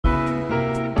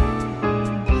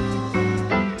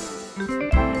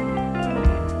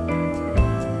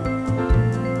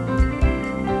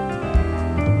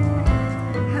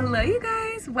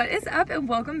What is up, and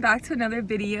welcome back to another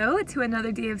video, to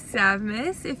another day of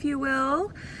SAVMAS, if you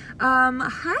will.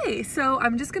 Hi, so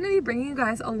I'm just going to be bringing you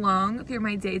guys along through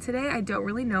my day today. I don't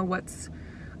really know what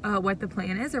the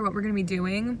plan is or what we're going to be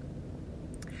doing.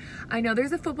 I know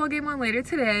there's a football game on later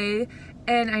today,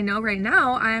 and I know right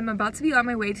now I am about to be on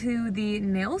my way to the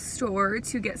nail store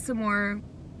to get some more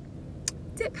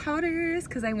dip powders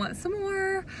because I want some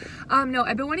more. No,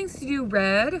 I've been wanting to do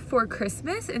red for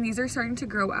Christmas, and these are starting to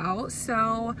grow out,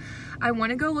 so I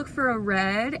want to go look for a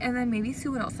red and then maybe see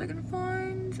what else I can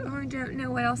find. Oh, I don't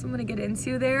know what else I'm going to get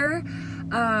into there,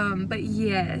 but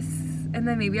yes. And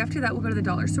then maybe after that we'll go to the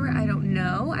dollar store. I don't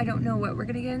know what we're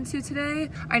gonna get into today.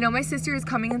 I know my sister is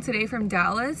coming in today from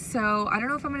Dallas, so I don't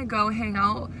know if I'm gonna go hang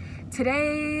out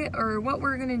today or what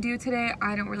we're gonna do today.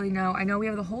 I don't really know. I know we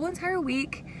have the whole entire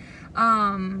week.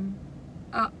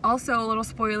 Also, a little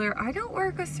spoiler, I don't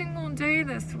work a single day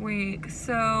this week.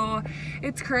 So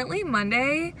it's currently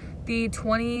Monday, the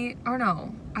 20, or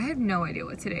no, I have no idea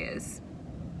what today is.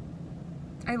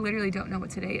 I literally don't know what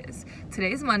today is.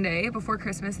 Today is Monday, before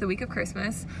Christmas, the week of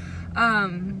Christmas.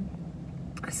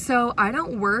 So I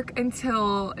don't work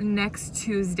until next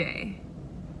Tuesday.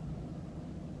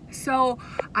 So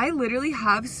I literally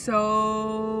have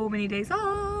so many days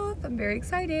off. I'm very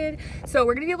excited. So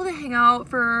we're gonna be able to hang out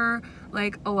for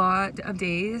like a lot of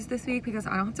days this week because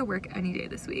I don't have to work any day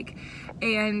this week.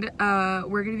 And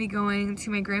we're gonna be going to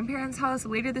my grandparents' house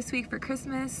later this week for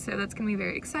Christmas. So that's gonna be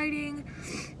very exciting.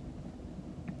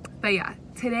 But yeah,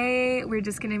 today we're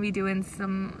just gonna be doing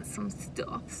some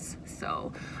stuffs.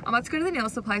 So I'm about to go to the nail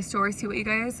supply store, see what you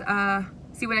guys,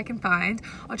 see what I can find.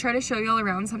 I'll try to show you all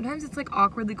around. Sometimes it's like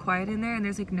awkwardly quiet in there and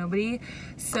there's like nobody,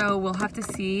 so we'll have to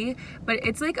see. But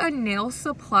it's like a nail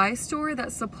supply store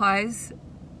that supplies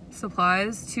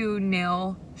to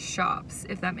nail shops,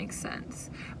 if that makes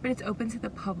sense. But it's open to the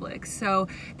public. So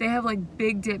they have like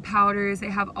big dip powders,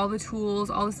 they have all the tools,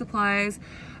 all the supplies,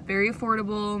 very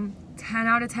affordable. 10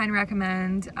 out of 10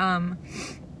 recommend.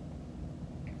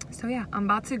 So yeah, I'm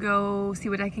about to go see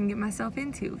what I can get myself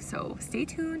into. So stay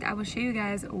tuned. I will show you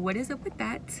guys what is up with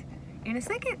that in a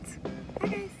second. Bye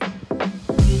guys.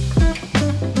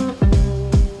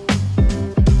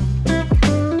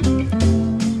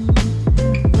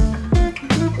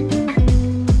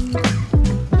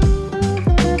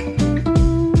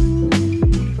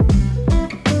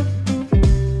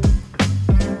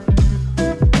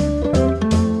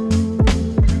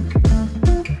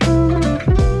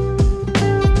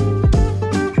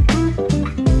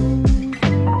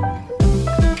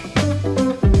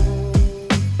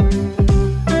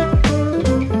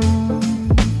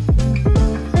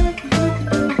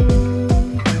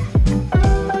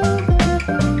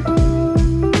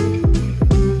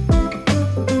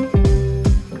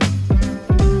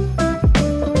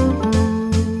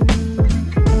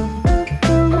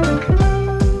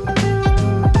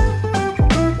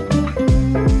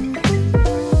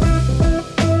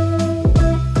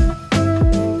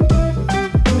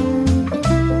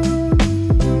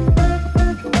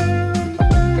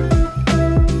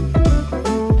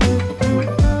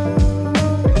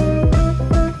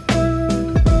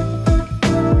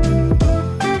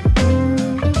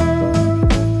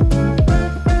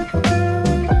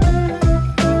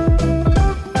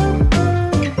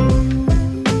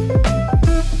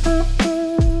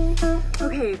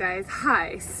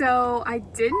 Hi, so I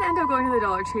didn't end up going to the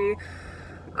Dollar Tree.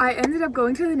 I ended up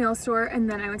going to the nail store and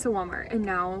then I went to Walmart, and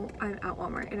now I'm at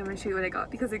Walmart and I'm gonna show you what I got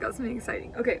because I got something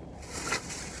exciting. Okay,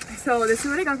 so this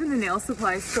is what I got from the nail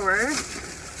supply store.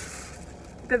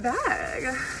 The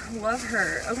bag, love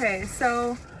her. Okay,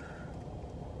 so,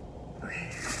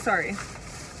 sorry.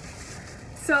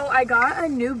 So I got a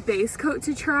new base coat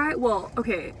to try. Well,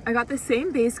 okay, I got the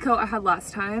same base coat I had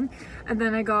last time, and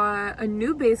then I got a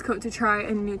new base coat to try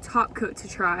and a new top coat to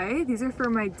try. These are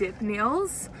for my dip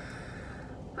nails.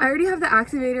 I already have the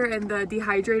activator and the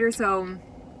dehydrator, so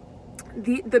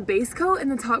the base coat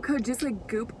and the top coat just like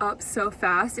goop up so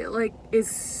fast. It like is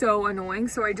so annoying,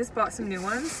 so I just bought some new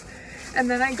ones. And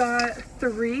then I got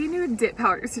 3 new dip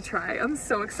powders to try. I'm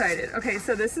so excited. Okay,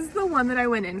 so this is the one that I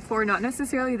went in for, not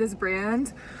necessarily this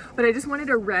brand, but I just wanted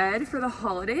a red for the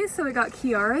holidays. So I got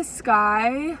Kiara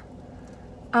Sky,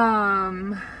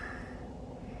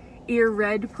 ear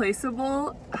red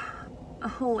placeable.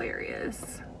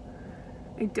 Hilarious.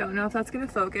 I don't know if that's gonna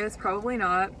focus, probably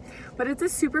not, but it's a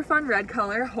super fun red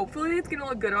color. Hopefully it's gonna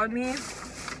look good on me.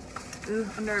 Ooh,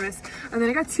 I'm nervous. And then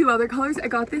I got 2 other colors. I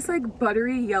got this like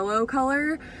buttery yellow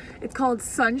color. It's called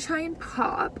Sunshine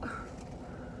Pop.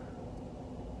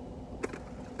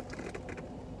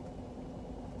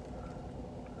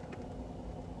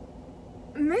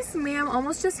 Miss this ma'am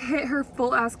almost just hit her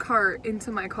full ass cart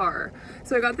into my car.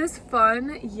 So I got this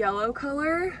fun yellow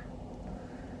color.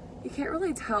 You can't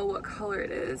really tell what color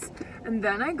it is. And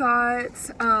then I got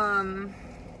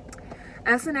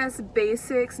S&S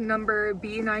Basics number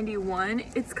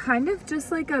B91. It's kind of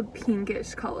just like a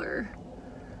pinkish color.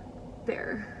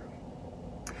 There.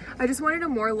 I just wanted a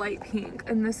more light pink.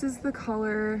 And this is the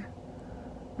color,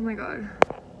 oh my god,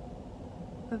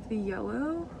 of the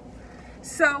yellow.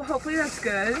 So hopefully that's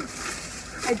good.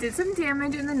 I did some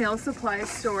damage in the nail supply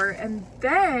store, and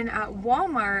then at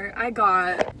Walmart I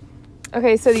got,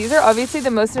 okay, so these are obviously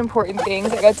the most important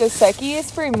things. I got Dos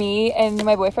Equis for me, and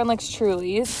my boyfriend likes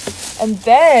Truly's. And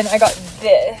then I got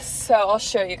this, so I'll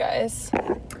show you guys.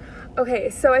 Okay,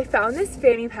 so I found this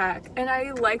fanny pack, and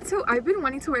I've been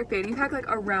wanting to wear fanny pack like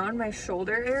around my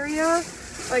shoulder area,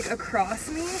 like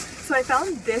across me. So I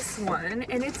found this one,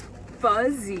 and it's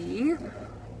fuzzy.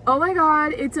 Oh my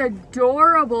god, it's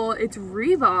adorable. It's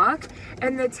Reebok,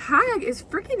 and the tag is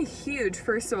freaking huge,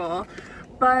 first of all.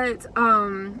 But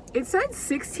it said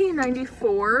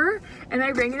 $16.94, and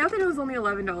I rang it up and it was only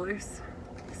 $11.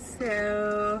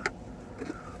 So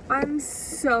I'm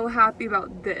so happy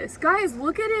about this. Guys,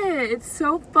 look at it. It's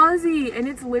so fuzzy, and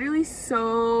it's literally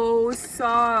so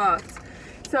soft.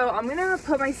 So I'm gonna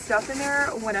put my stuff in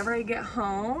there whenever I get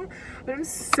home. But I'm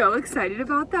so excited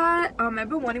about that. I've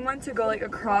been wanting one to go like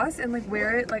across and like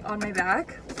wear it like on my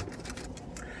back.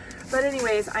 But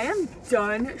anyways, I am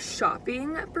done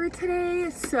shopping for today.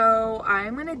 So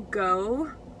I'm gonna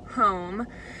go home.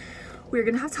 We're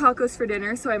gonna have tacos for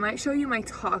dinner. So I might show you my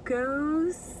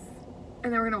tacos.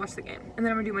 And then we're gonna watch the game. And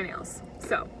then I'm gonna do my nails.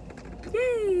 So,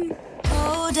 yay!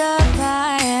 Hold up,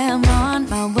 I am on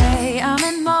my way, I'm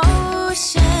in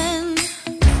motion.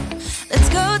 Let's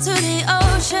go to the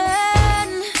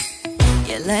ocean.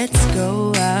 Yeah, let's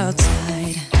go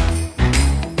outside.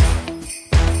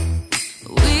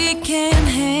 We can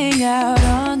hang out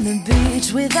on the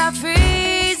beach without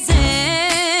freezing.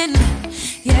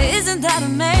 Yeah, isn't that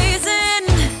amazing?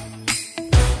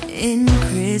 In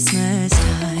Christmas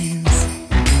times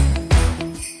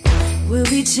we'll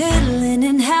be chilling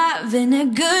and having a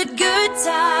good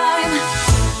time.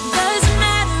 Doesn't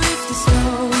matter if the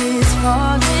snow is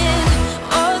falling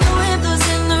or the wind blows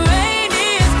and the rain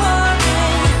is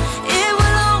pouring. It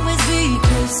will always be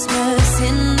Christmas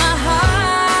in my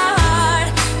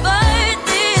heart. But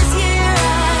this year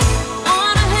I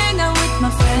wanna hang out with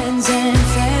my friends and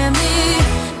family,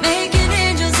 making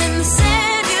angels in the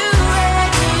sand. You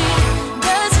ready?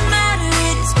 Doesn't matter,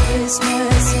 it is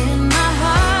Christmas in my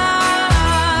heart.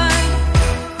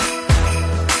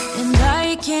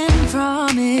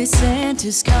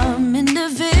 Santa's coming to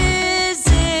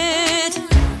visit.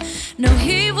 No,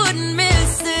 he wouldn't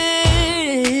miss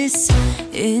this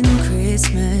in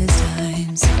Christmas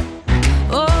times.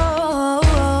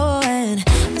 Oh, and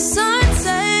the sun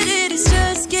said it is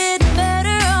just getting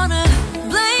better on a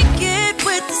blanket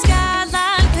with the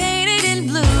skyline painted in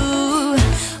blue.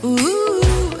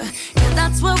 Ooh, yeah,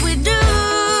 that's what we do.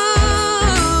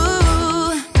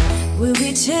 We'll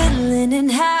be chilling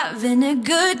and having a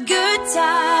good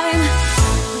time.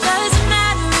 Doesn't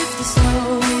matter if the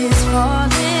snow is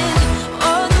falling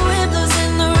or the wind blows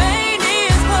and the rain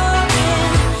is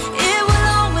pouring. It will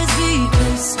always be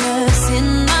Christmas in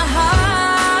my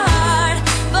heart.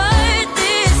 But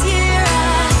this year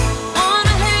I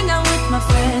wanna hang out with my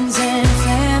friends and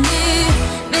family,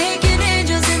 making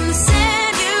angels in the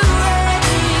sand. You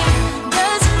ready?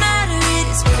 Doesn't matter, it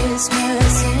is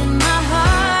Christmas in my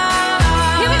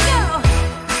heart. Here we go.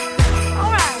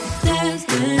 All right.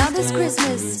 Now this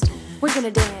Christmas, we're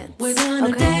gonna dance. We're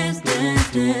gonna dance,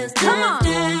 dance, dance, come on.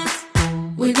 Dance.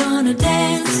 We're gonna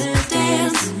dance,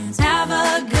 dance, have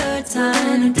a good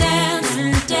time.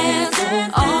 Dance, dance,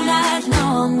 all night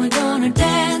long. We're gonna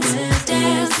dance,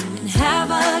 dance, and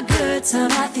have a good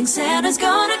time. I think Santa's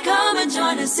gonna come and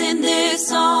join us in this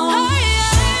song.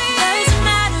 Doesn't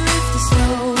matter if the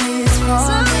snow is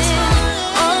falling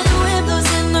or the wind blows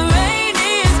and the rain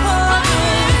is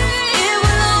pouring. It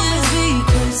will always be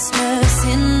Christmas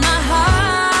in my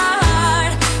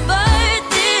heart. But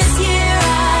this year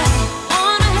I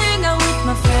wanna hang out with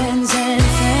my friends and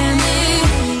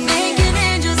family, making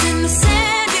angels in the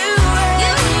sand. You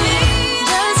ready?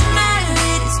 Doesn't matter,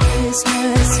 it is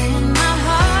Christmas in my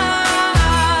heart.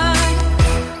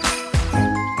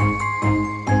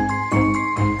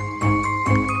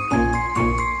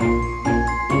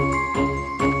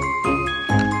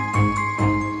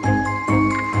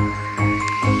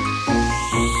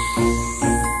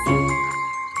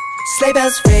 Sleigh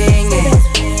bells ringing,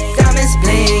 diamonds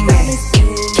blinging,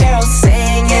 carols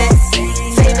singing,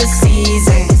 favorite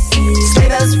season. Sleigh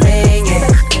bells ringing,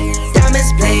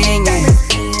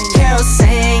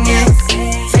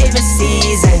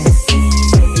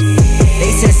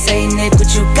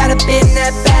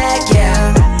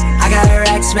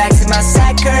 my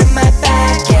sack hurt my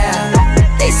back, yeah.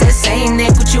 They said, say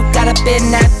Nick, what you got up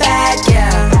in that bag,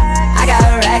 yeah. I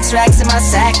got racks in my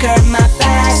sack hurt my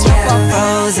back, yeah. Snowfall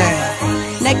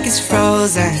frozen, neck is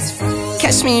frozen.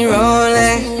 Catch me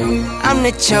rolling, I'm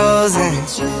the chosen.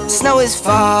 Snow is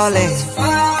falling,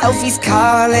 Elfie's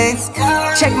calling.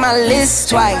 Check my list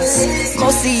twice,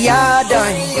 most of y'all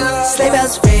done. Sleigh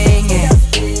bells ringing.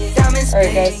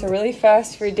 Alright guys, so really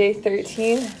fast for day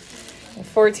 13 and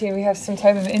 14 we have some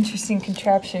type of interesting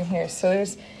contraption here. So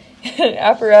there's an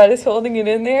apparatus holding it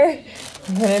in there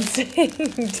and then it's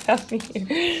hanging down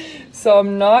here. So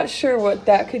I'm not sure what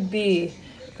that could be,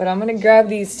 but I'm going to grab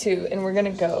these two and we're going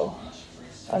to go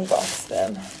unbox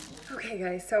them. Okay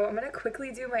guys, so I'm going to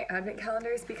quickly do my advent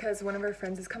calendars because one of our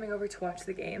friends is coming over to watch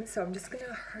the game. So I'm just going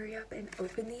to hurry up and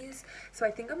open these. So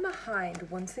I think I'm behind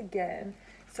once again.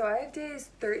 So I have days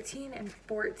 13 and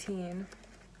 14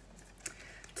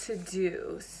 to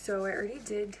do. So I already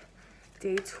did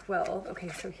day 12. Okay,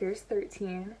 so here's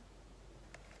 13.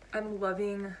 I'm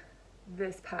loving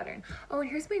this pattern. Oh, and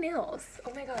here's my nails.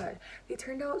 Oh my god, they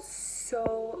turned out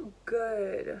so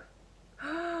good.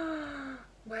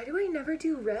 Why do I never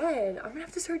do red? I'm gonna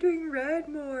have to start doing red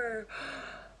more.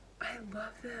 I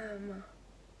love them.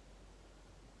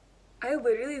 I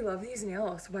literally love these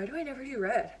nails. Why do I never do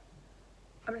red?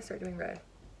 I'm gonna start doing red.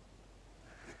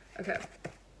 Okay.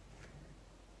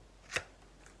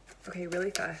 Okay,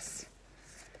 really fast.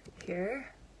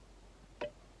 Here.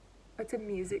 It's a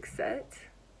music set.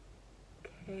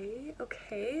 Okay,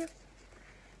 okay.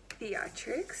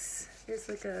 Theatrics. Here's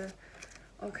like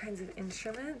all kinds of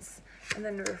instruments. And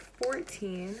then number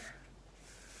 14.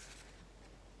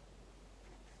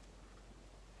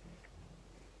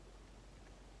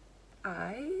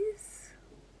 Eyes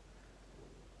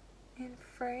in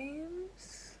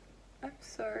frames. I'm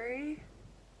sorry.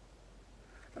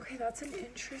 Okay, that's an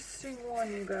interesting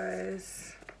one, you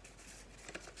guys.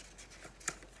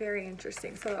 Very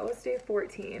interesting. So that was day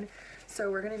 14.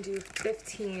 So we're gonna do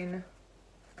 15,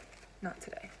 not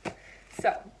today.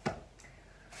 So,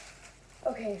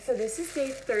 okay, so this is day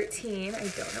 13. I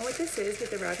don't know what this is, but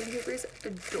the wrapping paper is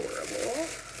adorable.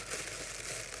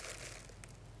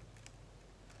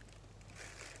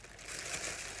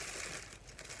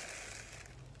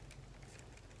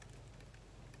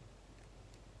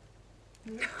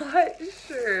 Not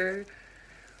sure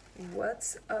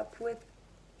what's up with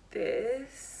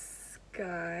this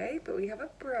guy, but we have a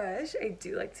brush. I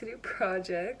do like to do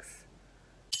projects.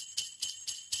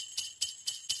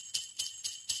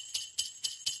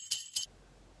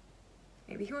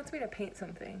 Maybe he wants me to paint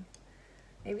something.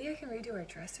 Maybe I can redo our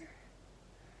dresser.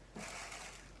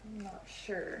 I'm not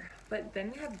sure. But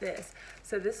then we have this.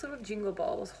 So this little jingle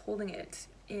ball was holding it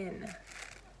in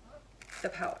the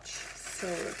pouch. So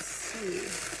let's see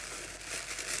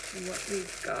what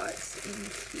we've got in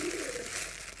here.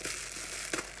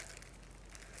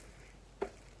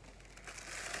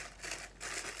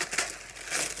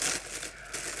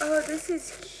 Oh, this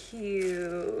is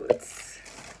cute.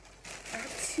 I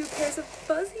have 2 pairs of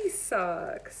fuzzy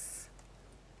socks.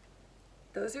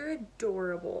 Those are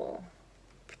adorable.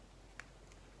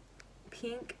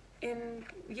 Pink and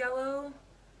yellow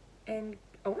and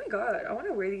oh my god, I want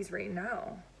to wear these right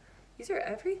now. These are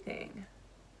everything.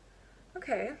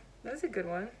 Okay, that was a good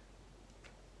one.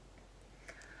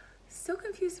 Still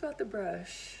confused about the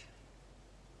brush.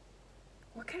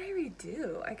 What can I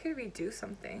redo? I could redo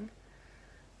something.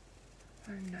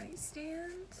 Our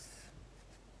nightstands.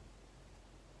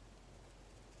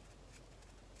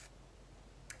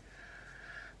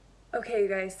 Okay, you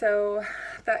guys, so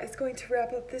that is going to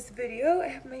wrap up this video. I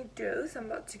have my dose. I'm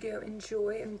about to go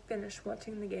enjoy and finish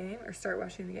watching the game, or start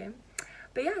watching the game.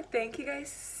 But yeah, thank you guys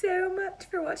so much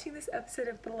for watching this episode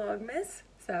of Vlogmas,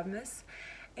 SAVMAS,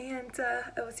 and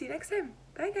I will see you next time.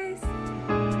 Bye, guys.